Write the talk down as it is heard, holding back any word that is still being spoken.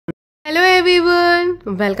Hello everyone,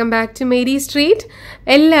 welcome back to marystreat.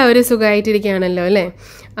 എല്ലാവരും സുഖമായിട്ടിരിക്കുകയാണല്ലോ അല്ലേ?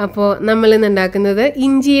 അപ്പോൾ നമ്മൾ ഇന്ന് ഉണ്ടാക്കുന്നത്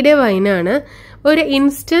ഇഞ്ചിയുടെ വൈനാണ്. ഒരു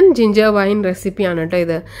ഇൻസ്റ്റന്റ് ജിഞ്ചർ വൈൻ റെസിപ്പിയാണ് കേട്ടോ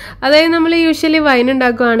ഇത്. അതായത് നമ്മൾ യൂഷ്വലി വൈൻ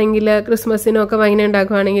ഉണ്ടാക്കുകയാണെങ്കിൽ ക്രിസ്മസിനൊക്കെ വൈൻ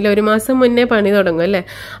ഉണ്ടാക്കുകയാണെങ്കിൽ ഒരു മാസം മുന്നേ പണി തുടങ്ങും അല്ലേ?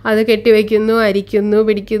 അത് കെട്ടിവെക്കുന്നു, അരിക്കുന്നു,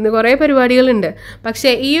 പിടിക്കുന്നു, കുറേ പരിപാടികളുണ്ട്.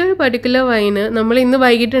 പക്ഷേ ഈ ഒരു പർട്ടിക്കുലർ വൈന് നമ്മൾ ഇന്ന്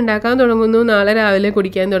വൈകിട്ട് ഉണ്ടാക്കാൻ തുടങ്ങുന്നു, നാളെ രാവിലെ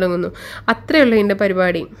കുടിക്കാൻ തുടങ്ങുന്നു. അത്രയേ ഉള്ളൂ ഇതിൻ്റെ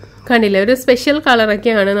പരിപാടി. കണ്ടില്ല, ഒരു സ്പെഷ്യൽ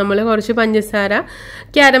കളറൊക്കെയാണ്. നമ്മൾ കുറച്ച് പഞ്ചസാര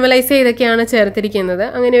ക്യാരമലൈസ് ചെയ്തൊക്കെയാണ് ചേർത്തിരിക്കുന്നത്.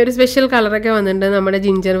 അങ്ങനെ ഒരു സ്പെഷ്യൽ കളറൊക്കെ വന്നിട്ടുണ്ട് നമ്മുടെ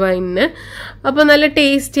ജിഞ്ചർ വൈനിന്. അപ്പോൾ നല്ല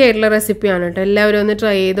ടേസ്റ്റി ആയിട്ടുള്ള റെസിപ്പിയാണ് കേട്ടോ. എല്ലാവരും ഒന്ന്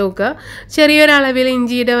ട്രൈ ചെയ്ത് നോക്കുക. ചെറിയൊരളവിൽ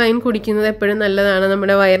ഇഞ്ചിയുടെ വൈൻ കുടിക്കുന്നത് എപ്പോഴും നല്ലതാണ്,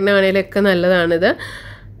 നമ്മുടെ വയറിനാണേലൊക്കെ നല്ലതാണിത്.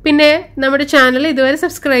 പിന്നെ നമ്മുടെ ചാനൽ ഇതുവരെ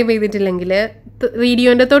സബ്സ്ക്രൈബ് ചെയ്തിട്ടില്ലെങ്കിൽ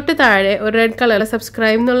വീഡിയോൻ്റെ തൊട്ട് താഴെ ഒരു റെഡ് കളർ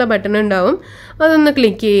സബ്സ്ക്രൈബ് എന്നുള്ള ബട്ടൺ ഉണ്ടാവും, അതൊന്ന്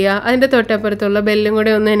ക്ലിക്ക് ചെയ്യുക. അതിൻ്റെ തൊട്ടപ്പുറത്തുള്ള ബെല്ലും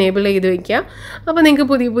കൂടെ ഒന്ന് എനേബിൾ ചെയ്ത് വയ്ക്കുക. അപ്പോൾ നിങ്ങൾക്ക്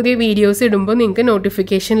പുതിയ പുതിയ വീഡിയോസ് ഇടുമ്പോൾ നിങ്ങൾക്ക്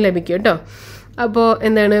നോട്ടിഫിക്കേഷൻ ലഭിക്കും കേട്ടോ. അപ്പോൾ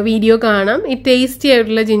എന്താണ്, വീഡിയോ കാണാം. ഈ ടേസ്റ്റി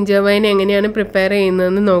ആയിട്ടുള്ള ജിഞ്ചർ വൈൻ എങ്ങനെയാണ് പ്രിപ്പയർ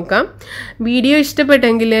ചെയ്യുന്നതെന്ന് നോക്കാം. വീഡിയോ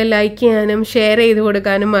ഇഷ്ടപ്പെട്ടെങ്കിൽ ലൈക്ക് ചെയ്യാനും ഷെയർ ചെയ്ത്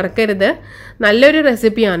കൊടുക്കാനും മറക്കരുത്. നല്ലൊരു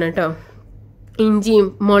റെസിപ്പിയാണ് കേട്ടോ. ഇഞ്ചിയും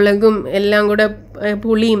മുളകും എല്ലാം കൂടെ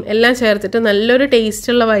പുളിയും എല്ലാം ചേർത്തിട്ട് നല്ലൊരു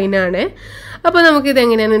ടേസ്റ്റുള്ള വൈനാണ്. അപ്പോൾ നമുക്കിത്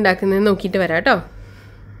എങ്ങനെയാണ് ഉണ്ടാക്കുന്നത് നോക്കിയിട്ട് വരാം കേട്ടോ.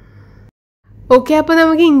 ഓക്കെ, അപ്പോൾ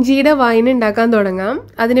നമുക്ക് ഇഞ്ചിയുടെ വൈൻ ഉണ്ടാക്കാൻ തുടങ്ങാം.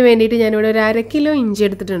 അതിന് വേണ്ടിയിട്ട് ഞാനിവിടെ ഒരു 1/2 കിലോ ഇഞ്ചി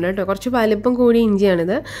എടുത്തിട്ടുണ്ട് കേട്ടോ. കുറച്ച് വലിപ്പം കൂടിയ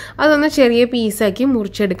ഇഞ്ചിയാണിത്. അതൊന്ന് ചെറിയ പീസാക്കി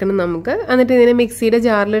മുറിച്ചെടുക്കണം നമുക്ക്. എന്നിട്ട് ഇതിനെ മിക്സിയുടെ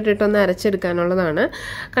ജാറിലിട്ടിട്ടൊന്ന് അരച്ചെടുക്കാനുള്ളതാണ്.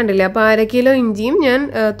 കണ്ടില്ലേ, അപ്പോൾ 1/2 കിലോ ഇഞ്ചിയും ഞാൻ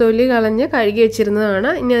തൊലി കളഞ്ഞ് കഴുകി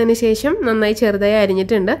വെച്ചിരുന്നതാണ്. ഇനി അതിന് ശേഷം നന്നായി ചെറുതായി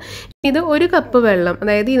അരിഞ്ഞിട്ടുണ്ട്. ഇത് 1 കപ്പ് വെള്ളം,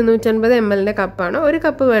 അതായത് 250 ml കപ്പാണ്. 1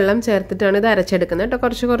 കപ്പ് വെള്ളം ചേർത്തിട്ടാണ് ഇത് അരച്ചെടുക്കുന്നത് കേട്ടോ.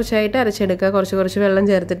 കുറച്ചായിട്ട് അരച്ചെടുക്കുക. കുറച്ച് വെള്ളം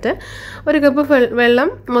ചേർത്തിട്ട് 1 കപ്പ് വെള്ളം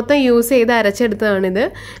മൊത്തം യൂസ് ചെയ്ത് അരച്ചെടുത്തതാണിത്.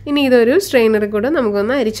 ഇനി ഇതൊരു സ്ട്രെയിനറിൽ കൂടെ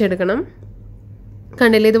നമുക്കൊന്ന് അരിച്ചെടുക്കണം.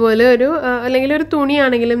 കണ്ടില്ലേ, ഇതുപോലെ അല്ലെങ്കിൽ ഒരു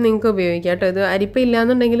തുണിയാണെങ്കിലും നിങ്ങൾക്ക് ഉപയോഗിക്കാം കേട്ടോ. ഇത് അരിപ്പില്ല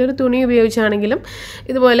എന്നുണ്ടെങ്കിൽ ഒരു തുണി ഉപയോഗിച്ചാണെങ്കിലും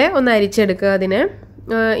ഇതുപോലെ ഒന്ന് അരിച്ചെടുക്കുക. അതിനെ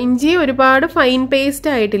ഇഞ്ചി ഒരുപാട് ഫൈൻ പേസ്റ്റ്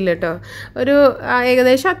ആയിട്ടില്ല കേട്ടോ.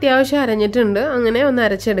 ഏകദേശം അത്യാവശ്യം അരഞ്ഞിട്ടുണ്ട്. അങ്ങനെ ഒന്ന്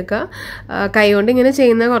അരച്ചെടുക്കുക. കൈ കൊണ്ട് ഇങ്ങനെ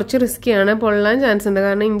ചെയ്യുന്ന കുറച്ച് റിസ്ക്കിയാണ്, പൊള്ളാൻ ചാൻസ് ഉണ്ട്.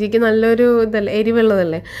 കാരണം ഇഞ്ചിക്ക് നല്ലൊരു ഇതല്ലേ,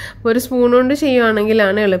 എരിവുള്ളതല്ലേ. അപ്പോൾ ഒരു സ്പൂൺ കൊണ്ട്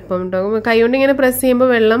ചെയ്യുവാണെങ്കിലാണ് എളുപ്പം കേട്ടോ. കൈ കൊണ്ട് ഇങ്ങനെ പ്രസ് ചെയ്യുമ്പോൾ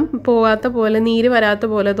വെള്ളം പോവാത്ത പോലെ, നീര്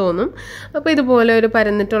വരാത്ത പോലെ തോന്നും. അപ്പോൾ ഇതുപോലെ ഒരു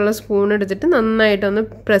പരന്നിട്ടുള്ള സ്പൂൺ എടുത്തിട്ട് നന്നായിട്ടൊന്ന്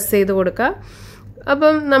പ്രസ് ചെയ്ത് കൊടുക്കുക.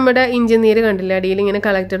 അപ്പം നമ്മുടെ ഇഞ്ചി നീര് കണ്ടില്ല, അടിയിൽ ഇങ്ങനെ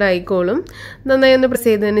കളക്റ്റഡ് ആയിക്കോളും. നന്നായി ഒന്ന് പ്രസ്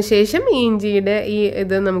ചെയ്തതിന് ശേഷം ഈ ഇഞ്ചിയുടെ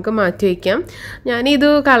ഇത് നമുക്ക് മാറ്റി വയ്ക്കാം. ഞാനിത്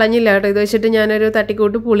കളഞ്ഞില്ല കേട്ടോ. ഇത് വെച്ചിട്ട് ഞാനൊരു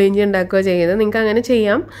തട്ടിക്കൂട്ട് പുളിയിഞ്ചി ഉണ്ടാക്കുകയോ ചെയ്തത്. നിങ്ങൾക്ക് അങ്ങനെ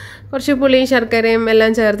ചെയ്യാം. കുറച്ച് പുളിയും ശർക്കരയും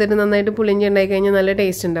എല്ലാം ചേർത്തിട്ട് നന്നായിട്ട് പുളിയിഞ്ചി ഉണ്ടാക്കി കഴിഞ്ഞാൽ നല്ല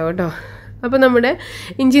ടേസ്റ്റ് ഉണ്ടാവും കേട്ടോ. അപ്പോൾ നമ്മുടെ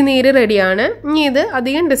ഇഞ്ചി നീര് റെഡിയാണ്. ഇനി ഇത്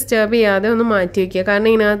അധികം ഡിസ്റ്റർബ് ചെയ്യാതെ ഒന്ന് മാറ്റി വയ്ക്കുക. കാരണം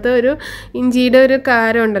ഇതിനകത്ത് ഇഞ്ചിയുടെ ഒരു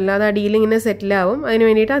കാരം ഉണ്ടല്ലോ, അത് അടിയിൽ ഇങ്ങനെ സെറ്റിലാവും. അതിന്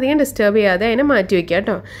വേണ്ടിയിട്ട് അധികം ഡിസ്റ്റർബ് ചെയ്യാതെ അതിനെ മാറ്റി വയ്ക്കുക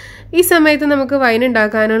കേട്ടോ. ഈ സമയത്ത് നമുക്ക് വൈൻ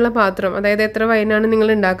ഉണ്ടാക്കാനുള്ള പാത്രം, അതായത് എത്ര വൈനാണ് നിങ്ങൾ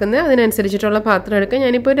ഉണ്ടാക്കുന്നത് അതിനനുസരിച്ചിട്ടുള്ള പാത്രം എടുക്കുക.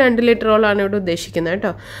 ഞാനിപ്പോൾ 2 ലിറ്ററോളാണ് ഇവിടെ ഉദ്ദേശിക്കുന്നത്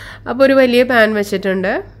കേട്ടോ. അപ്പോൾ ഒരു വലിയ പാൻ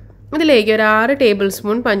വെച്ചിട്ടുണ്ട്. ഇതിലേക്ക് ഒരു 6 ടേബിൾ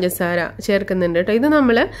സ്പൂൺ പഞ്ചസാര ചേർക്കുന്നുണ്ട് കേട്ടോ. ഇത്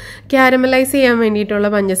നമ്മൾ ക്യാരമലൈസ് ചെയ്യാൻ വേണ്ടിയിട്ടുള്ള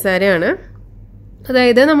പഞ്ചസാരയാണ്.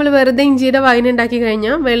 അതായത് നമ്മൾ വെറുതെ ഇഞ്ചിയുടെ വൈൻ ഉണ്ടാക്കി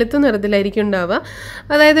കഴിഞ്ഞാൽ വെളുത്ത നിറത്തിലായിരിക്കും ഉണ്ടാവുക.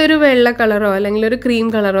 അതായത് ഒരു വെള്ള കളറോ അല്ലെങ്കിൽ ഒരു ക്രീം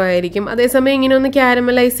കളറോ ആയിരിക്കും. അതേസമയം ഇങ്ങനെ ഒന്ന്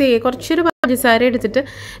ക്യാരമലൈസ് ചെയ്യുക, കുറച്ചൊരു പഞ്ചസാര എടുത്തിട്ട്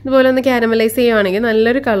ഇതുപോലെ ഒന്ന് ക്യാരമലൈസ് ചെയ്യുകയാണെങ്കിൽ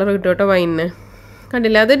നല്ലൊരു കളർ കിട്ടും കേട്ടോ വൈനിന്.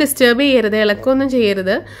 കണ്ടില്ല, അത് ഡിസ്റ്റർബ് ചെയ്യരുത്, ഇളക്കമൊന്നും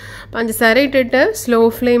ചെയ്യരുത്. പഞ്ചസാര ഇട്ടിട്ട് സ്ലോ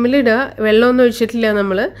ഫ്ലെയിമിൽ ഇടുക. വെള്ളമൊന്നും ഒഴിച്ചിട്ടില്ല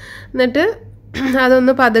നമ്മൾ. എന്നിട്ട്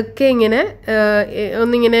അതൊന്ന് പതുക്കെ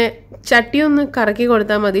ഒന്നിങ്ങനെ ചട്ടി ഒന്ന് കറക്കി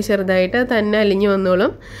കൊടുത്താൽ മതി. ചെറുതായിട്ട് തന്നെ അലിഞ്ഞു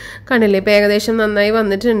വന്നോളും. കണ്ടില്ലേ, ഇപ്പോൾ ഏകദേശം നന്നായി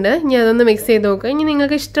വന്നിട്ടുണ്ട്. ഇനി അതൊന്ന് മിക്സ് ചെയ്ത് നോക്കുക. ഇനി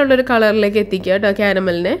നിങ്ങൾക്ക് ഇഷ്ടമുള്ളൊരു കളറിലേക്ക് എത്തിക്കുക കേട്ടോ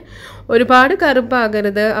ക്യാരമലിനെ. ഒരുപാട്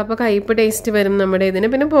കറുപ്പാകരുത്, അപ്പോൾ കയ്പ്പ് ടേസ്റ്റ് വരും നമ്മുടെ ഇതിന്.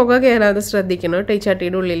 പിന്നെ പുക കയറാതെ ശ്രദ്ധിക്കണം കേട്ടോ ഈ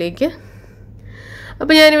ചട്ടിയുടെ ഉള്ളിലേക്ക്.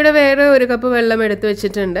 അപ്പോൾ ഞാനിവിടെ വേറെ 1 കപ്പ് വെള്ളം എടുത്ത്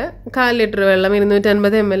വെച്ചിട്ടുണ്ട്. 1/4 ലിറ്റർ വെള്ളം,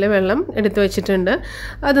 250 ml വെള്ളം എടുത്ത് വെച്ചിട്ടുണ്ട്.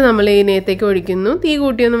 അത് നമ്മൾ ഇതിനകത്തേക്ക് ഒഴിക്കുന്നു. തീ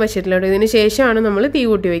കൂട്ടിയൊന്നും വെച്ചിട്ടില്ല കേട്ടോ. ഇതിന് ശേഷമാണ് നമ്മൾ തീ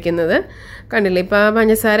കൂട്ടി വയ്ക്കുന്നത്. കണ്ടില്ലേ, ഇപ്പോൾ ആ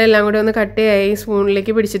പഞ്ചസാര എല്ലാം കൂടെ ഒന്ന് കട്ടയായി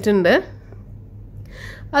സ്പൂണിലേക്ക് പിടിച്ചിട്ടുണ്ട്.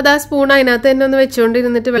 അത് ആ സ്പൂൺ അതിനകത്ത് തന്നെ ഒന്ന്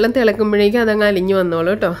വെച്ചുകൊണ്ടിരുന്നിട്ട് വെള്ളം തിളക്കുമ്പോഴേക്കും അതങ്ങ് അലിഞ്ഞു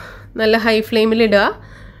വന്നോളൂ കേട്ടോ. നല്ല ഹൈ ഫ്ലെയിമിലിടുക.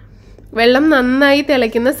 വെള്ളം നന്നായി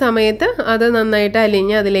തിളയ്ക്കുന്ന സമയത്ത് അത് നന്നായിട്ട്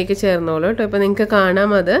അലിഞ്ഞ് അതിലേക്ക് ചേർന്നോളൂ കേട്ടോ. ഇപ്പോൾ നിങ്ങൾക്ക്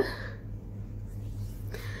കാണാം, അത്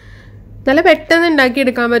നല്ല പെട്ടെന്ന്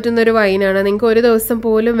ഉണ്ടാക്കിയെടുക്കാൻ പറ്റുന്ന ഒരു വൈനാണ്. നിങ്ങൾക്ക് ഒരു ദിവസം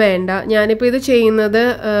പോലും വേണ്ട. ഞാനിപ്പോൾ ഇത് ചെയ്യുന്നത്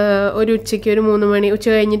ഒരു ഉച്ചയ്ക്ക് ഒരു 3 മണി, ഉച്ച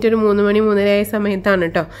കഴിഞ്ഞിട്ട് ഒരു 3 മണി 3:30 ആയ സമയത്താണ്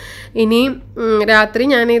കേട്ടോ. ഇനി രാത്രി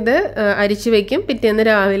ഞാനിത് അരിച്ച് വയ്ക്കും. പിറ്റേന്ന്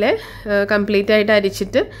രാവിലെ കംപ്ലീറ്റ് ആയിട്ട്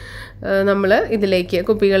അരിച്ചിട്ട് നമ്മൾ ഇതിലേക്ക്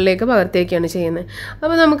കുപ്പികളിലേക്ക് പകർത്തിയൊക്കെയാണ് ചെയ്യുന്നത്.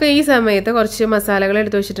 അപ്പോൾ നമുക്ക് ഈ സമയത്ത് കുറച്ച് മസാലകൾ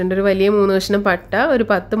എടുത്ത് വെച്ചിട്ടുണ്ട്. ഒരു വലിയ 3 കഷ്ണം പട്ട, ഒരു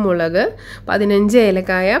 10 മുളക്, 15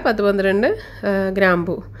 ഏലക്കായ, 10-12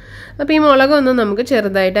 ഗ്രാമ്പൂ. അപ്പോൾ ഈ മുളകൊന്നും നമുക്ക്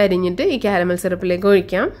ചെറുതായിട്ട് അരിഞ്ഞിട്ട് ഈ കാരമൽ സിറപ്പിലേക്ക്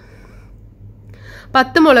ഒഴിക്കാം.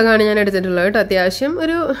 10 മുളകാണ് ഞാൻ എടുത്തിട്ടുള്ളത് കേട്ടോ. അത്യാവശ്യം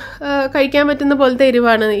ഒരു കഴിക്കാൻ പറ്റുന്ന പോലത്തെ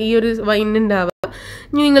എരിവാണ് ഈ ഒരു വൈനുണ്ടാവുക.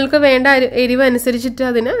 ഇനി നിങ്ങൾക്ക് വേണ്ട എരിവ് അനുസരിച്ചിട്ട്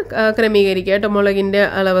അതിന് ക്രമീകരിക്കുക കേട്ടോ. മുളകിൻ്റെ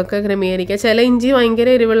അളവൊക്കെ ക്രമീകരിക്കുക. ചില ഇഞ്ചി ഭയങ്കര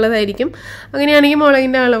എരിവുള്ളതായിരിക്കും. അങ്ങനെയാണെങ്കിൽ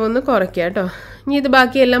മുളകിൻ്റെ അളവൊന്ന് കുറയ്ക്കുക കേട്ടോ. ഇനി ഇത്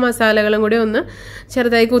ബാക്കി എല്ലാ മസാലകളും കൂടി ഒന്ന്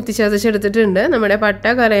ചെറുതായി കുത്തിച്ചതച്ചെടുത്തിട്ടുണ്ട്. നമ്മുടെ പട്ട,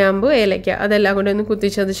 കരയാമ്പ്, ഏലയ്ക്ക അതെല്ലാം കൂടി ഒന്ന്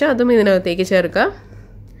കുത്തിച്ചതച്ച് അതും ഇതിനകത്തേക്ക് ചേർക്കുക.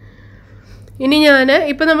 ഇനി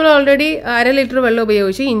ഇപ്പം നമ്മൾ ഓൾറെഡി 1/2 ലിറ്റർ വെള്ളം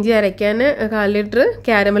ഉപയോഗിച്ച് ഇഞ്ചി അരയ്ക്കാൻ 1/4 ലിറ്റർ,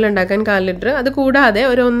 കാരമൽ ഉണ്ടാക്കാൻ 1/4 ലിറ്റർ, അത് കൂടാതെ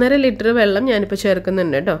ഒരു 1.5 ലിറ്റർ വെള്ളം ഞാനിപ്പോൾ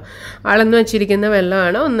ചേർക്കുന്നുണ്ട് കേട്ടോ. അളന്ന് വെച്ചിരിക്കുന്ന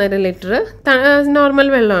വെള്ളമാണ് 1.5 ലിറ്റർ. നോർമൽ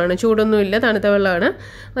വെള്ളമാണ്, ചൂടൊന്നുമില്ല, തണുത്ത വെള്ളമാണ്.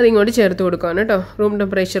 അതിങ്ങോട്ട് ചേർത്ത് കൊടുക്കുകയാണ് കേട്ടോ, റൂം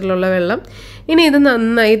ടെമ്പറേച്ചറിലുള്ള വെള്ളം. ഇനി ഇത്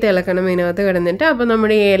നന്നായി തിളക്കണം ഇതിനകത്ത് കിടന്നിട്ട്. അപ്പോൾ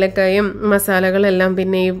നമ്മുടെ ഏലക്കായും മസാലകളെല്ലാം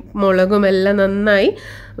പിന്നെ ഈ മുളകും എല്ലാം നന്നായി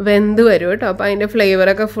വെന്ത് വരും കേട്ടോ. അപ്പോൾ അതിൻ്റെ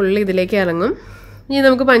ഫ്ലേവറൊക്കെ ഫുൾ ഇതിലേക്ക് ഇറങ്ങും. ഇനി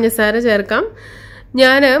നമുക്ക് പഞ്ചസാര ചേർക്കാം.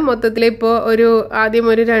 ഞാൻ മൊത്തത്തിൽ ഇപ്പോൾ ആദ്യം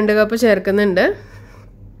ഒരു 2 കപ്പ് ചേർക്കുന്നുണ്ട്.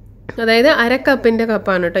 അതായത് 1/2 കപ്പിൻ്റെ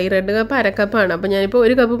കപ്പാണ് കേട്ടോ. ഈ റെഡ് കപ്പ് 1/2 കപ്പാണ്. അപ്പോൾ ഞാനിപ്പോൾ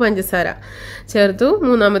 1 കപ്പ് പഞ്ചസാര ചേർത്തു.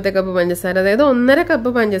 3ാമത്തെ കപ്പ് പഞ്ചസാര, അതായത് 1.5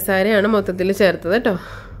 കപ്പ് പഞ്ചസാരയാണ് മൊത്തത്തിൽ ചേർത്തത് കേട്ടോ.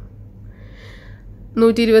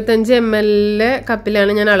 125 ml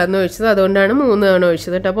കപ്പിലാണ് ഞാൻ അളന്ന് ഒഴിച്ചത്. അതുകൊണ്ടാണ് 3 തവണ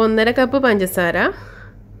ഒഴിച്ചത് കേട്ടോ. അപ്പോൾ 1.5 കപ്പ് പഞ്ചസാര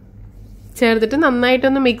ചേർത്തിട്ട്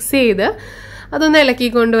നന്നായിട്ടൊന്ന് മിക്സ് ചെയ്ത് അതൊന്ന്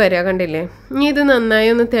ഇളക്കിക്കൊണ്ട് വരിക. കണ്ടില്ലേ? ഇനി ഇത് നന്നായി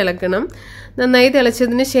ഒന്ന് തിളക്കണം. നന്നായി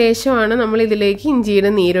തിളച്ചതിന് ശേഷമാണ് നമ്മൾ ഇതിലേക്ക് ഇഞ്ചിയുടെ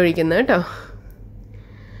നീരൊഴിക്കുന്നത് കേട്ടോ.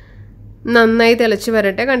 നന്നായി തിളച്ച്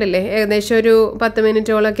വരട്ടെ. കണ്ടില്ലേ? ഏകദേശം ഒരു 10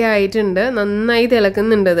 മിനിറ്റോളൊക്കെ ആയിട്ടുണ്ട്. നന്നായി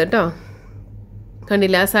തിളക്കുന്നുണ്ട് കേട്ടോ.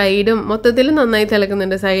 കണ്ടില്ല? ആ സൈഡും മൊത്തത്തിൽ നന്നായി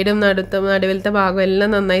തിളക്കുന്നുണ്ട്. സൈഡും നടുവിലത്തെ ഭാഗം എല്ലാം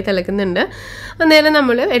നന്നായി തിളക്കുന്നുണ്ട്. അന്നേരം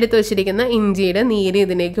നമ്മൾ എടുത്തു വച്ചിരിക്കുന്ന ഇഞ്ചിയുടെ നീര്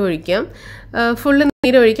ഇതിലേക്ക് ഒഴിക്കാം. ഫുള്ള്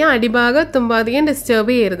നീരൊഴിക്കാം. അടിഭാഗം എത്തുമ്പോൾ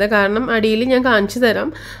ഡിസ്റ്റർബ് ചെയ്യരുത്. കാരണം അടിയിൽ ഞാൻ കാണിച്ചു തരാം,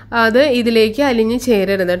 അത് ഇതിലേക്ക് അലിഞ്ഞ്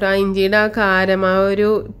ചേരരുത് കേട്ടോ. ആ ഇഞ്ചിയുടെ ആ കാരം, ആ ഒരു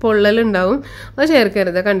പൊള്ളലുണ്ടാവും, അത്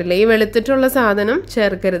ചേർക്കരുത്. കണ്ടില്ലേ? ഈ വെളുത്തിട്ടുള്ള സാധനം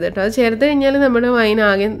ചേർക്കരുത് കേട്ടോ. അത് ചേർത്ത് കഴിഞ്ഞാൽ നമ്മുടെ വൈൻ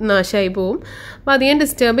ആകെ നാശമായി പോവും. അപ്പോൾ അധികം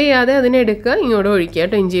ഡിസ്റ്റർബ് ചെയ്യാതെ അതിനെടുക്കുക, ഇങ്ങോട്ട് ഒഴിക്കുക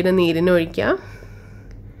കേട്ടോ. ഇഞ്ചിയുടെ നീരിന് ഒഴിക്കുക.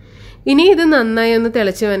 ഇനി ഇത് നന്നായി ഒന്ന്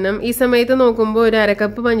തിളച്ച് വരണം. ഈ സമയത്ത് നോക്കുമ്പോൾ ഒരു 1/2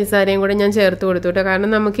 കപ്പ് പഞ്ചസാരയും കൂടെ ഞാൻ ചേർത്ത് കൊടുത്തു കേട്ടോ. കാരണം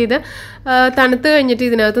നമുക്കിത് തണുത്ത് കഴിഞ്ഞിട്ട്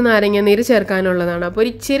ഇതിനകത്ത് നാരങ്ങ നീര് ചേർക്കാനുള്ളതാണ്. അപ്പോൾ ഒരു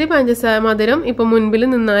ഇച്ചിരി മധുരം ഇപ്പം മുൻപിൽ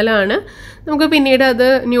നിന്നാലാണ് നമുക്ക് പിന്നീട് അത്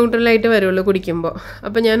ന്യൂട്രലായിട്ട് വരുള്ളൂ കുടിക്കുമ്പോൾ.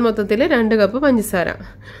 അപ്പോൾ ഞാൻ മൊത്തത്തിൽ 2 കപ്പ് പഞ്ചസാര,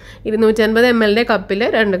 250 ml കപ്പിൽ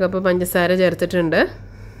 2 കപ്പ് പഞ്ചസാര ചേർത്തിട്ടുണ്ട്.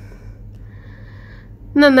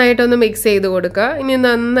 നന്നായിട്ടൊന്ന് മിക്സ് ചെയ്ത് കൊടുക്കുക. ഇനി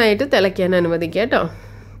നന്നായിട്ട് തിളയ്ക്കാൻ അനുവദിക്കുക കേട്ടോ.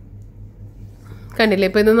 കണ്ടില്ലേ?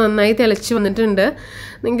 ഇപ്പോൾ ഇത് നന്നായി തിളച്ച് വന്നിട്ടുണ്ട്.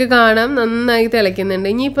 നിങ്ങൾക്ക് കാണാം നന്നായി തിളയ്ക്കുന്നുണ്ട്.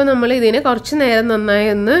 ഇനിയിപ്പോൾ നമ്മൾ ഇതിനെ കുറച്ച് നേരം നന്നായി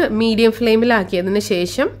ഒന്ന് മീഡിയം ഫ്ലെയിമിലാക്കിയതിന്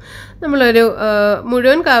ശേഷം നമ്മളൊരു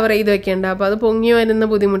മുഴുവൻ കവർ ചെയ്ത് വെക്കേണ്ട. അപ്പോൾ അത് പൊങ്ങി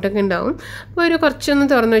വരുന്ന ബുദ്ധിമുട്ടൊക്കെ ഉണ്ടാവും. അപ്പോൾ ഒരു കുറച്ചൊന്ന്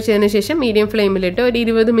തുറന്നു വെച്ചതിന് ശേഷം മീഡിയം ഫ്ലെയിമിലിട്ട് ഒരു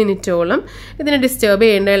 20 മിനിറ്റോളം ഇതിനെ ഡിസ്റ്റർബ്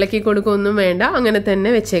ചെയ്യേണ്ട, ഇളക്കി കൊടുക്കുകയൊന്നും വേണ്ട, അങ്ങനെ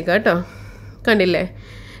തന്നെ വെച്ചേക്കാം കേട്ടോ. കണ്ടില്ലേ?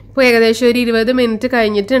 ഇപ്പോൾ ഏകദേശം ഒരു 20 മിനിറ്റ്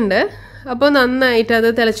കഴിഞ്ഞിട്ടുണ്ട്. അപ്പോൾ നന്നായിട്ട് അത്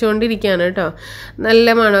തിളച്ചുകൊണ്ടിരിക്കുകയാണ് കേട്ടോ.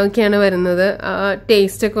 നല്ല മണമൊക്കെയാണ് വരുന്നത്.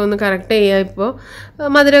 ടേസ്റ്റൊക്കെ ഒന്ന് കറക്റ്റ് ചെയ്യുക. ഇപ്പോൾ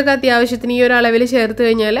മധുരമൊക്കെ അത്യാവശ്യത്തിന് ഈ ഒരു അളവിൽ ചേർത്ത്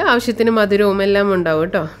കഴിഞ്ഞാൽ ആവശ്യത്തിന് മധുരവും എല്ലാം ഉണ്ടാവും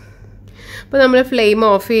കേട്ടോ. അപ്പോൾ നമ്മൾ ഫ്ലെയിം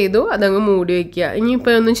ഓഫ് ചെയ്തു, അതങ്ങ് മൂടി വയ്ക്കുക.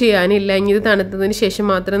 ഇനിയിപ്പോൾ ഒന്നും ചെയ്യാനില്ല. ഇനി ഇത് തണുത്തതിന് ശേഷം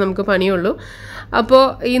മാത്രമേ നമുക്ക് പണിയുള്ളൂ. അപ്പോൾ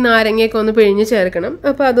ഈ നാരങ്ങയൊക്കെ ഒന്ന് പിഴിഞ്ഞ് ചേർക്കണം.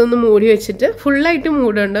 അപ്പോൾ അതൊന്ന് മൂടി വെച്ചിട്ട് ഫുള്ളായിട്ട്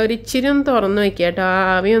മൂടണ്ട, ഒരു ഇച്ചിരി ഒന്ന് തുറന്ന് വയ്ക്കുക കേട്ടോ.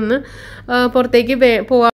 ആവിയൊന്ന് പുറത്തേക്ക്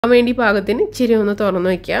പോകാൻ വേണ്ടി പാകത്തിന് ഇച്ചിരി ഒന്ന്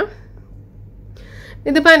തുറന്ന് വയ്ക്കുക.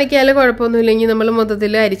 ഇത് പനയ്ക്കാൽ കുഴപ്പമൊന്നുമില്ലെങ്കിൽ നമ്മൾ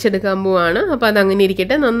മൊത്തത്തിൽ അരിച്ചെടുക്കാൻ പോവാണ്. അപ്പോൾ അതങ്ങനെ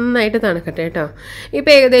ഇരിക്കട്ടെ, നന്നായിട്ട് തണുക്കട്ടെ കേട്ടോ.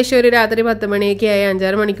 ഇപ്പോൾ ഏകദേശം ഒരു രാത്രി 10 മണിയൊക്കെ ആയി,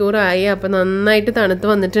 5-6 മണിക്കൂറായി. അപ്പോൾ നന്നായിട്ട് തണുത്ത്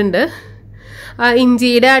വന്നിട്ടുണ്ട്. ആ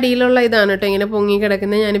ഇഞ്ചിയുടെ അടിയിലുള്ള ഇതാണ് കേട്ടോ ഇങ്ങനെ പൊങ്ങി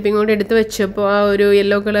കിടക്കുന്നത്. ഞാനിപ്പോൾ ഇങ്ങോട്ട് എടുത്ത് വെച്ചപ്പോൾ ആ ഒരു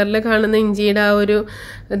യെല്ലോ കളറിൽ കാണുന്ന ഇഞ്ചിയുടെ ആ ഒരു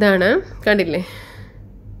ഇതാണ്, കണ്ടില്ലേ?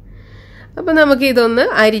 അപ്പോൾ നമുക്ക് ഇതൊന്ന്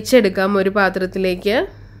അരിച്ചെടുക്കാം ഒരു പാത്രത്തിലേക്ക്.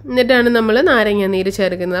 എന്നിട്ടാണ് നമ്മൾ നാരങ്ങ നീര്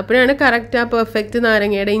ചേർക്കുന്നത്. അപ്പോഴാണ് കറക്റ്റ് ആ പെർഫെക്റ്റ്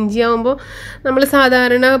നാരങ്ങയുടെ. ഇഞ്ചി ആകുമ്പോൾ നമ്മൾ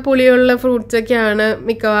സാധാരണ പുളിയുള്ള ഫ്രൂട്ട്സൊക്കെയാണ്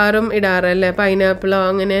മിക്കവാറും ഇടാറല്ലേ, പൈനാപ്പിളോ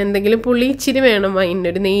അങ്ങനെ എന്തെങ്കിലും പുളി ഇച്ചിരി വേണം, വൈനിൻ്റെ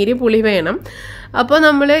ഒരു നേരിയ പുളി വേണം. അപ്പോൾ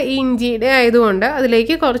നമ്മൾ ഈ ഇഞ്ചിയുടെ ആയതുകൊണ്ട്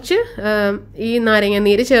അതിലേക്ക് കുറച്ച് ഈ നാരങ്ങ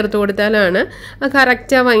നീര് ചേർത്ത് കൊടുത്താലാണ്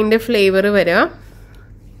കറക്റ്റ് ആ വൈനിൻ്റെ ഫ്ലേവർ വരിക.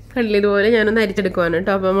 കണ്ടില്ല? ഇതുപോലെ ഞാനൊന്ന് അരിച്ചെടുക്കുവാണ്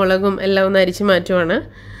കേട്ടോ. അപ്പോൾ മുളകും എല്ലാം ഒന്ന് അരിച്ച് മാറ്റുവാണ്.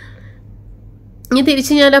 ഇനി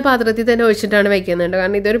തിരിച്ച് ഞാൻ ആ പാത്രത്തിൽ തന്നെ ഒഴിച്ചിട്ടാണ് വയ്ക്കുന്നുണ്ട്.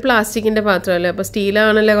 കാരണം ഇതൊരു പ്ലാസ്റ്റിക്കിൻ്റെ പാത്രമല്ലേ, അപ്പോൾ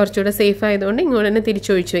സ്റ്റീലാണല്ലോ കുറച്ചുകൂടെ സേഫ് ആയതുകൊണ്ട് ഇങ്ങോട്ട് തന്നെ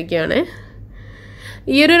തിരിച്ചൊഴിച്ച് വയ്ക്കുകയാണ്.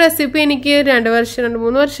 ഈ ഒരു റെസിപ്പി എനിക്ക്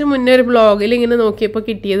 2-3 വർഷം മുന്നേ ഒരു ബ്ലോഗിൽ ഇങ്ങനെ നോക്കിയപ്പോൾ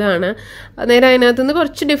കിട്ടിയതാണ്. അന്നേരം അതിനകത്തുനിന്ന്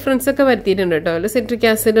കുറച്ച് ഡിഫറൻസ് ഒക്കെ വരുത്തിയിട്ടുണ്ട് കേട്ടോ. അതിൽ സിട്രിക്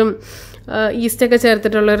ആസിഡും ഈസ്റ്റൊക്കെ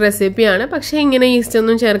ചേർത്തിട്ടുള്ള ഒരു റെസിപ്പിയാണ്. പക്ഷേ ഇങ്ങനെ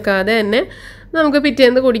ഈസ്റ്റൊന്നും ചേർക്കാതെ തന്നെ നമുക്ക്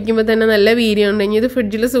പിറ്റേന്ന് കുടിക്കുമ്പോൾ തന്നെ നല്ല വീര്യം ഉണ്ടെങ്കിൽ ഇത്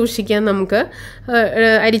ഫ്രിഡ്ജിൽ സൂക്ഷിക്കാൻ നമുക്ക്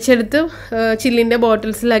അരിച്ചെടുത്ത് ചില്ലിൻ്റെ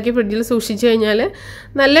ബോട്ടിൽസിലാക്കി ഫ്രിഡ്ജിൽ സൂക്ഷിച്ചു കഴിഞ്ഞാൽ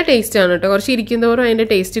നല്ല ടേസ്റ്റാണ് കേട്ടോ. കുറച്ച് ഇരിക്കുന്നതോറും അതിൻ്റെ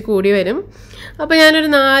ടേസ്റ്റ് കൂടി വരും. അപ്പോൾ ഞാനൊരു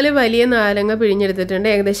 4 വലിയ നാരങ്ങ പിഴിഞ്ഞെടുത്തിട്ടുണ്ട്.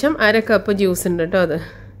 ഏകദേശം 1/2 കപ്പ് ജ്യൂസ് ഉണ്ട് കേട്ടോ അത്.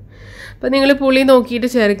 അപ്പോൾ നിങ്ങൾ പുളി നോക്കിയിട്ട്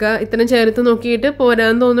ചേർക്കുക. ഇത്രയും ചേർത്ത് നോക്കിയിട്ട്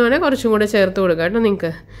പോരാൻ തോന്നുവാണെങ്കിൽ കുറച്ചും കൂടെ ചേർത്ത് കൊടുക്കുക കേട്ടോ.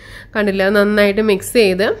 നിങ്ങൾക്ക് കണ്ടില്ല, നന്നായിട്ട് മിക്സ്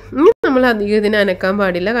ചെയ്ത് ഇനി നമ്മൾ അധികം ഇതിനെ അനക്കാൻ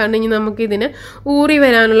പാടില്ല. കാരണം ഇനി നമുക്കിതിന് ഊറി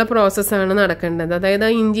വരാനുള്ള പ്രോസസ്സാണ് നടക്കേണ്ടത്. അതായത്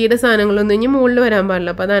ആ ഇഞ്ചിയുടെ സാധനങ്ങളൊന്നും ഇനി മുകളിൽ വരാൻ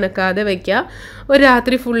പാടില്ല. അപ്പോൾ അത് അനക്കാതെ വയ്ക്കുക. ഒരു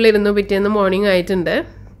രാത്രി ഫുള്ളിരുന്നു, പിറ്റേന്ന് മോർണിംഗ് ആയിട്ടുണ്ട്.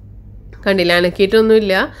 കണ്ടില്ല,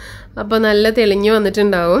 അനക്കിയിട്ടൊന്നുമില്ല. അപ്പോൾ നല്ല തെളിഞ്ഞ്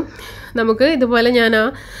വന്നിട്ടുണ്ടാവും. നമുക്ക് ഇതുപോലെ ഞാൻ ആ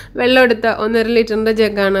വെള്ളം എടുത്ത 1.5 ലിറ്ററിൻ്റെ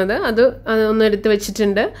ജഗ്ഗാണത്. അത് ഒന്നെടുത്ത്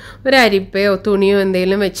വെച്ചിട്ടുണ്ട്. ഒരു അരിപ്പയോ തുണിയോ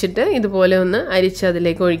എന്തെങ്കിലും വെച്ചിട്ട് ഇതുപോലെ ഒന്ന് അരിച്ച്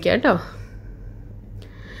അതിലേക്ക് ഒഴിക്കാം കേട്ടോ.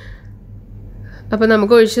 അപ്പോൾ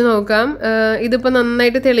നമുക്ക് ഒഴിച്ച് നോക്കാം. ഇതിപ്പോൾ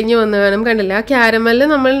നന്നായിട്ട് തെളിഞ്ഞ് വന്ന് കാണും. കണ്ടില്ല, ആ ക്യാരമല്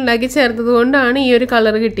നമ്മൾ ഉണ്ടാക്കി ചേർത്തത് കൊണ്ടാണ് ഈ ഒരു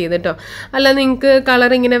കളർ കിട്ടിയത് കേട്ടോ. അല്ല നിങ്ങൾക്ക്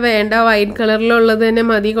കളർ ഇങ്ങനെ വേണ്ട, വൈറ്റ് കളറിലുള്ളത് തന്നെ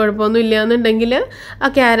മതി, കുഴപ്പമൊന്നും ഇല്ല എന്നുണ്ടെങ്കിൽ ആ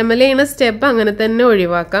ക്യാരമൽ ചെയ്യുന്ന സ്റ്റെപ്പ് അങ്ങനെ തന്നെ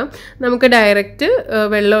ഒഴിവാക്കാം. നമുക്ക് ഡയറക്റ്റ്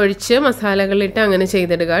വെള്ളം ഒഴിച്ച് മസാലകളിട്ട് അങ്ങനെ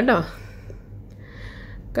ചെയ്തെടുക്കാം കേട്ടോ.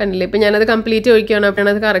 കണ്ടില്ലേ, ഇപ്പം ഞാനത് കംപ്ലീറ്റ് ഒഴിക്കുകയാണ്.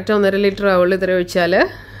 അപ്പോഴാണ് അത് കറക്റ്റ് 1.5 ലിറ്റർ ആവുള്ളൂ ഇത്ര ഒഴിച്ചാൽ.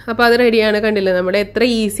 അപ്പോൾ അത് റെഡിയാണ്. കണ്ടില്ലേ, നമ്മുടെ എത്ര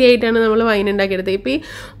ഈസി ആയിട്ടാണ് നമ്മൾ വൈൻ ഉണ്ടാക്കിയെടുത്തത്. ഇപ്പോൾ ഈ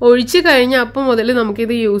ഒഴിച്ച് കഴിഞ്ഞാൽ അപ്പം മുതൽ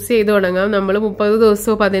നമുക്കിത് യൂസ് ചെയ്ത് തുടങ്ങാം. നമ്മൾ 30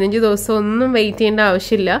 ദിവസമോ 15 ദിവസമോ ഒന്നും വെയിറ്റ് ചെയ്യേണ്ട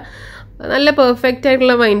ആവശ്യമില്ല. നല്ല പെർഫെക്റ്റ്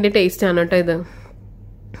ആയിട്ടുള്ള വൈൻ്റെ ടേസ്റ്റാണ് കേട്ടോ ഇത്.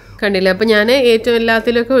 കണ്ടില്ലേ, അപ്പോൾ ഞാൻ ഏറ്റവും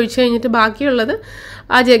എല്ലാത്തിലൊക്കെ ഒഴിച്ച് കഴിഞ്ഞിട്ട് ബാക്കിയുള്ളത്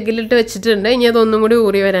ആ ജഗ്ഗിലിട്ട് വെച്ചിട്ടുണ്ട്. ഇനി അതൊന്നും കൂടി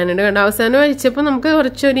ഊറി വരാനുണ്ട്. കണ്ടോ, അവസാനം ഒഴിച്ചപ്പോൾ നമുക്ക്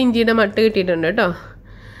കുറച്ചൊരു ഇഞ്ചിയുടെ മട്ട് കിട്ടിയിട്ടുണ്ട് കേട്ടോ.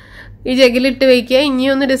 ഈ ജഗ്ഗിലിട്ട് വയ്ക്കുക.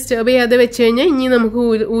 ഇനിയൊന്ന് ഡിസ്റ്റർബ് ചെയ്യാതെ വെച്ച് കഴിഞ്ഞാൽ ഇനി നമുക്ക്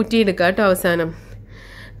ഊറ്റിയെടുക്കാം കേട്ടോ അവസാനം.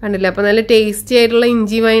 കണ്ടില്ല, അപ്പോൾ നല്ല ടേസ്റ്റി ആയിട്ടുള്ള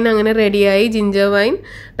ഇഞ്ചി വൈൻ അങ്ങനെ റെഡിയായി. ജിഞ്ചർ വൈൻ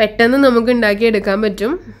പെട്ടെന്ന് നമുക്ക് ഉണ്ടാക്കിയെടുക്കാൻ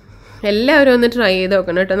പറ്റും. എല്ലാവരും ഒന്ന് ട്രൈ ചെയ്ത്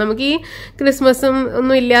നോക്കണം കേട്ടോ. നമുക്ക് ഈ ക്രിസ്മസും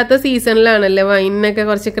ഒന്നും ഇല്ലാത്ത സീസണിലാണല്ലേ വൈനിനൊക്കെ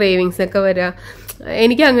കുറച്ച് ക്രേവിങ്സ് ഒക്കെ വരിക.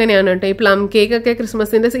 എനിക്ക് അങ്ങനെയാണ് കേട്ടോ. ഈ പ്ലം കേക്കൊക്കെ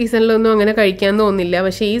ക്രിസ്മസിൻ്റെ സീസണിലൊന്നും അങ്ങനെ കഴിക്കാൻ തോന്നില്ല.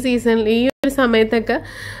 പക്ഷേ ഈ സീസണിൽ ഈ ഒരു സമയത്തൊക്കെ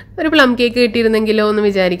ഒരു പ്ലം കേക്ക് കിട്ടിയിരുന്നെങ്കിലോ എന്ന്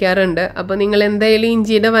വിചാരിക്കാറുണ്ട്. അപ്പോൾ നിങ്ങൾ എന്തായാലും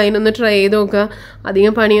ഇഞ്ചിയുടെ വൈൻ ഒന്ന് ട്രൈ ചെയ്ത് നോക്കുക.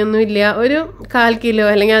 അധികം പണിയൊന്നും ഇല്ല. ഒരു 1/4 കിലോ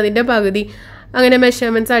അല്ലെങ്കിൽ അതിൻ്റെ പകുതി അങ്ങനെ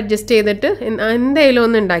മെഷർമെൻറ്റ്സ് അഡ്ജസ്റ്റ് ചെയ്തിട്ട് എന്തായാലും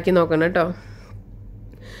ഒന്ന് ഉണ്ടാക്കി നോക്കണം കേട്ടോ.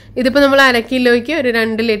 ഇതിപ്പോൾ നമ്മൾ 1/2 കിലോയ്ക്ക് ഒരു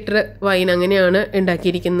 2 ലിറ്റർ വൈൻ അങ്ങനെയാണ്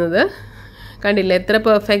ഉണ്ടാക്കിയിരിക്കുന്നത്. കണ്ടില്ല, എത്ര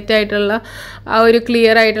പെർഫെക്റ്റ് ആയിട്ടുള്ള ആ ഒരു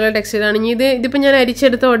ക്ലിയർ ആയിട്ടുള്ള ടെക്സ്ചറാണ്. ഇനി ഇതിപ്പോൾ ഞാൻ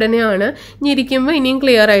അരിച്ചെടുത്ത ഉടനെയാണ്. ഇനി ഇരിക്കുമ്പോൾ ഇനിയും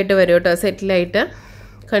ക്ലിയർ ആയിട്ട് വരും കേട്ടോ, സെറ്റിലായിട്ട്.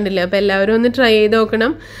 കണ്ടില്ല, അപ്പോൾ എല്ലാവരും ഒന്ന് ട്രൈ ചെയ്ത്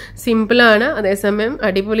നോക്കണം. സിമ്പിളാണ്, അതേസമയം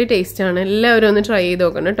അടിപൊളി ടേസ്റ്റാണ്. എല്ലാവരും ഒന്ന് ട്രൈ ചെയ്ത്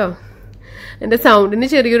നോക്കണം കേട്ടോ. എൻ്റെ സൗണ്ടിന്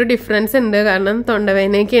ചെറിയൊരു ഡിഫറൻസ് ഉണ്ട്, കാരണം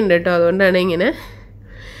തൊണ്ടവേദനയൊക്കെ ഉണ്ട് കേട്ടോ, അതുകൊണ്ടാണ് ഇങ്ങനെ.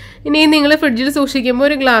 ഇനി നിങ്ങൾ ഫ്രിഡ്ജിൽ സൂക്ഷിക്കുമ്പോൾ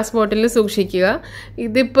ഒരു ഗ്ലാസ് ബോട്ടിലിൽ സൂക്ഷിക്കുക.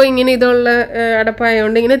 ഇതിപ്പോൾ ഇങ്ങനെ ഇതുള്ള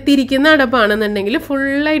അടപ്പായതുകൊണ്ട് ഇങ്ങനെ തിരിക്കുന്ന അടപ്പാണെന്നുണ്ടെങ്കിൽ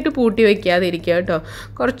ഫുള്ളായിട്ട് പൂട്ടി വയ്ക്കാതെ ഇരിക്കുക കേട്ടോ.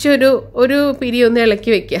 കുറച്ചൊരു പിരി ഒന്ന്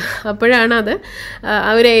ഇളക്കി വയ്ക്കുക. അപ്പോഴാണ് അത്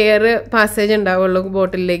ആ ഒരു എയർ പാസേജ് ഉണ്ടാവുള്ളൂ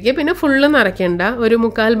ബോട്ടിലേക്ക്. പിന്നെ ഫുള്ള് നിറയ്ക്കേണ്ട, ഒരു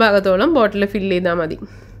 1/4 ഭാഗത്തോളം ബോട്ടിൽ ഫില്ല് ചെയ്താൽ മതി.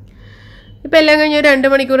 ഇപ്പം എല്ലാം കഴിഞ്ഞ് ഒരു 2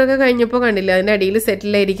 മണിക്കൂറൊക്കെ കഴിഞ്ഞപ്പോൾ കണ്ടില്ല, അതിൻ്റെ അടിയിൽ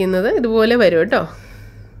സെറ്റിലായിരിക്കുന്നത് ഇതുപോലെ വരും കേട്ടോ.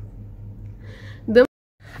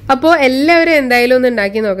 അപ്പോൾ എല്ലാവരും എന്തായാലും ഒന്ന്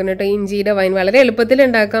ഉണ്ടാക്കി നോക്കണം കേട്ടോ. ഇഞ്ചിയുടെ വൈൻ വളരെ എളുപ്പത്തിൽ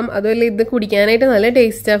ഉണ്ടാക്കാം. അതുപോലെ ഇത് കുടിക്കാനായിട്ട് നല്ല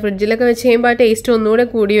ടേസ്റ്റാണ്. ഫ്രിഡ്ജിലൊക്കെ വെച്ച് കഴിയുമ്പോൾ ആ ടേസ്റ്റ് ഒന്നുകൂടെ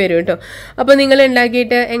കൂടി വരും കേട്ടോ. അപ്പോൾ നിങ്ങൾ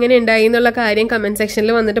ഉണ്ടാക്കിയിട്ട് എങ്ങനെ ഉണ്ടായി എന്നുള്ള കാര്യം കമൻറ്റ്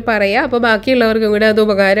സെക്ഷനിൽ വന്നിട്ട് പറയുക. അപ്പോൾ ബാക്കിയുള്ളവർക്കും കൂടെ അത്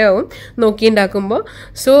ഉപകാരമാവും നോക്കി ഉണ്ടാക്കുമ്പോൾ.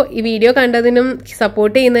 സോ ഈ വീഡിയോ കണ്ടതിനും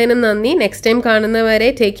സപ്പോർട്ട് ചെയ്യുന്നതിനും നന്ദി. നെക്സ്റ്റ് ടൈം കാണുന്നവരെ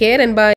ടേക്ക് കെയർ ആൻഡ് ബൈ.